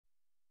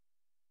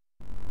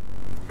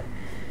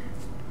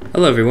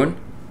Hello everyone,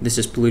 this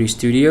is Ploota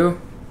Studio,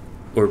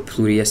 or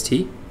Ploota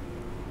ST.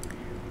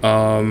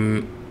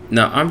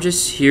 Now I'm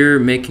just here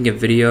making a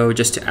video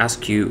just to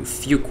ask you a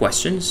few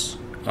questions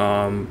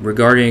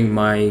regarding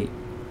my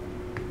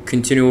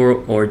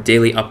continual or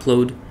daily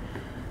upload.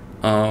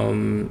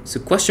 So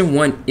question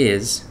one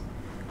is,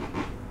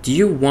 do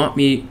you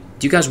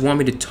guys want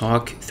me to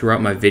talk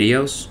throughout my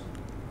videos?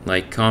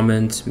 Like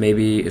comment,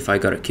 maybe if I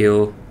got a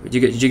kill. Do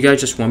you guys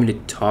just want me to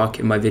talk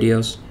in my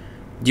videos?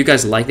 Do you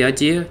guys like the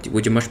idea?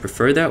 Would you much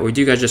prefer that? Or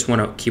do you guys just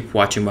want to keep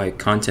watching my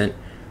content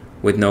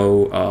with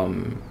no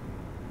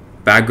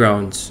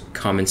background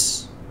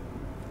comments,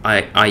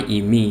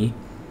 i.e. me,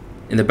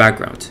 in the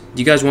background?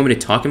 Do you guys want me to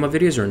talk in my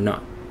videos or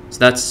not? So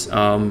that's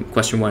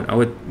question one. I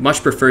would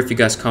much prefer if you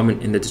guys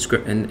comment in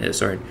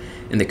the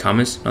in the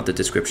comments, not the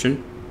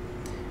description.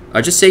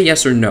 Just say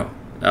yes or no.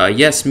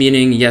 Yes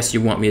meaning yes, you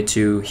want me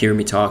to hear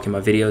me talk in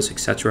my videos,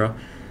 etc.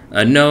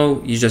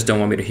 No, you just don't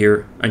want me to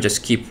hear and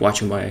just keep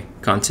watching my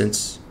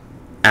contents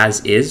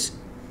as is.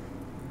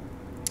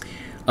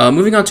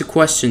 Moving on to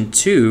question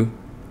two,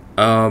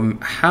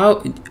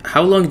 how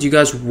long do you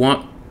guys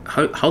want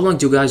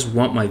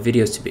my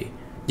videos to be?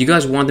 Do you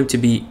guys want them to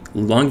be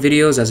long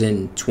videos, as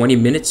in 20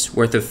 minutes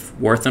worth of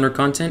War Thunder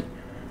content,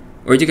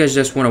 or do you guys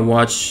just want to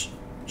watch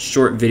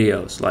short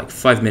videos like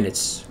 5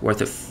 minutes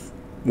worth of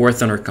War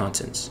Thunder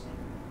contents?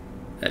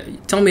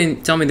 Tell me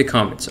in the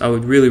comments. I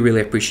would really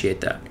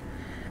appreciate that.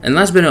 And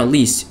last but not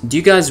least, do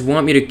you guys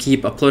want me to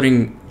keep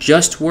uploading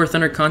just War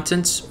Thunder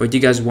contents, or do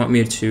you guys want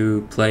me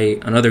to play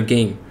another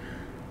game,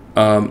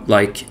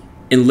 like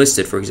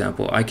Enlisted, for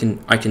example? I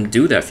can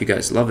do that if you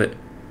guys love it.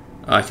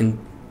 I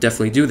can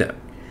definitely do that.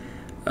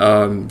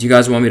 Do you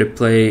guys want me to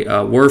play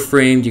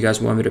Warframe? Do you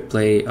guys want me to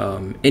play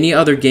any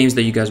other games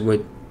that you guys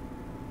would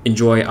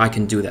enjoy? I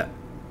can do that.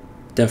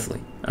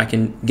 Definitely. I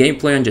can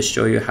gameplay and just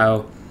show you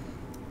how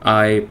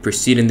I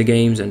proceed in the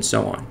games and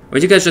so on. Or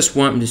do you guys just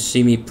want to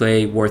see me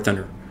play War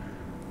Thunder?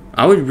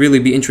 I would really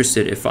be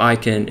interested if I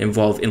can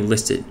involve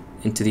Enlisted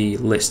into the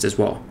list as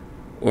well,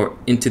 or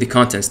into the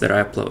contents that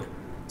I upload.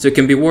 So it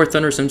can be War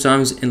Thunder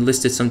sometimes,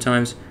 Enlisted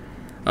sometimes.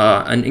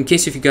 And in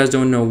case if you guys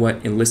don't know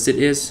what Enlisted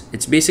is,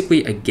 it's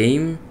basically a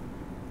game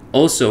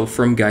also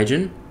from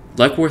Gaijin,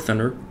 like War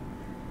Thunder,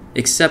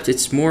 except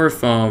it's more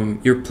of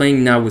you're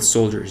playing now with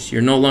soldiers.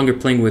 You're no longer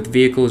playing with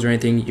vehicles or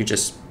anything. You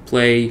just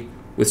play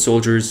with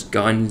soldiers,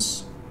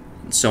 guns,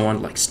 and so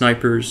on, like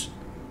snipers.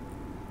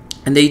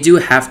 And they do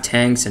have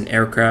tanks and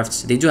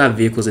aircrafts. They do have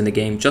vehicles in the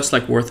game, just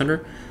like War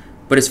Thunder,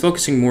 but it's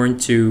focusing more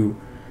into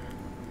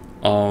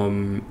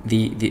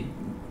the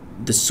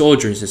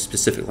soldiers in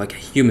specific, like a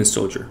human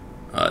soldier.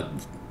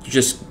 You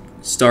just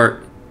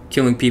start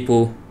killing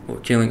people or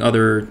killing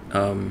other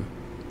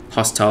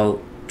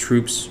hostile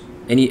troops,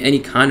 any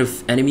kind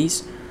of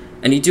enemies.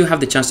 And you do have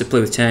the chance to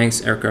play with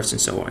tanks, aircrafts, and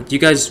so on. Do you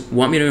guys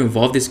want me to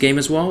involve this game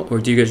as well, or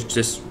do you guys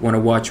just want to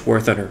watch War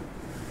Thunder?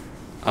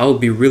 I will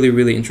be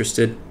really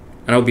interested,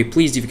 and I'll be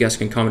pleased if you guys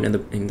can comment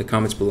in the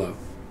comments below.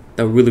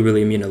 That would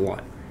really mean a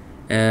lot.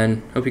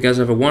 And hope you guys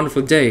have a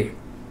wonderful day.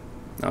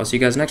 I'll see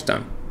you guys next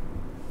time.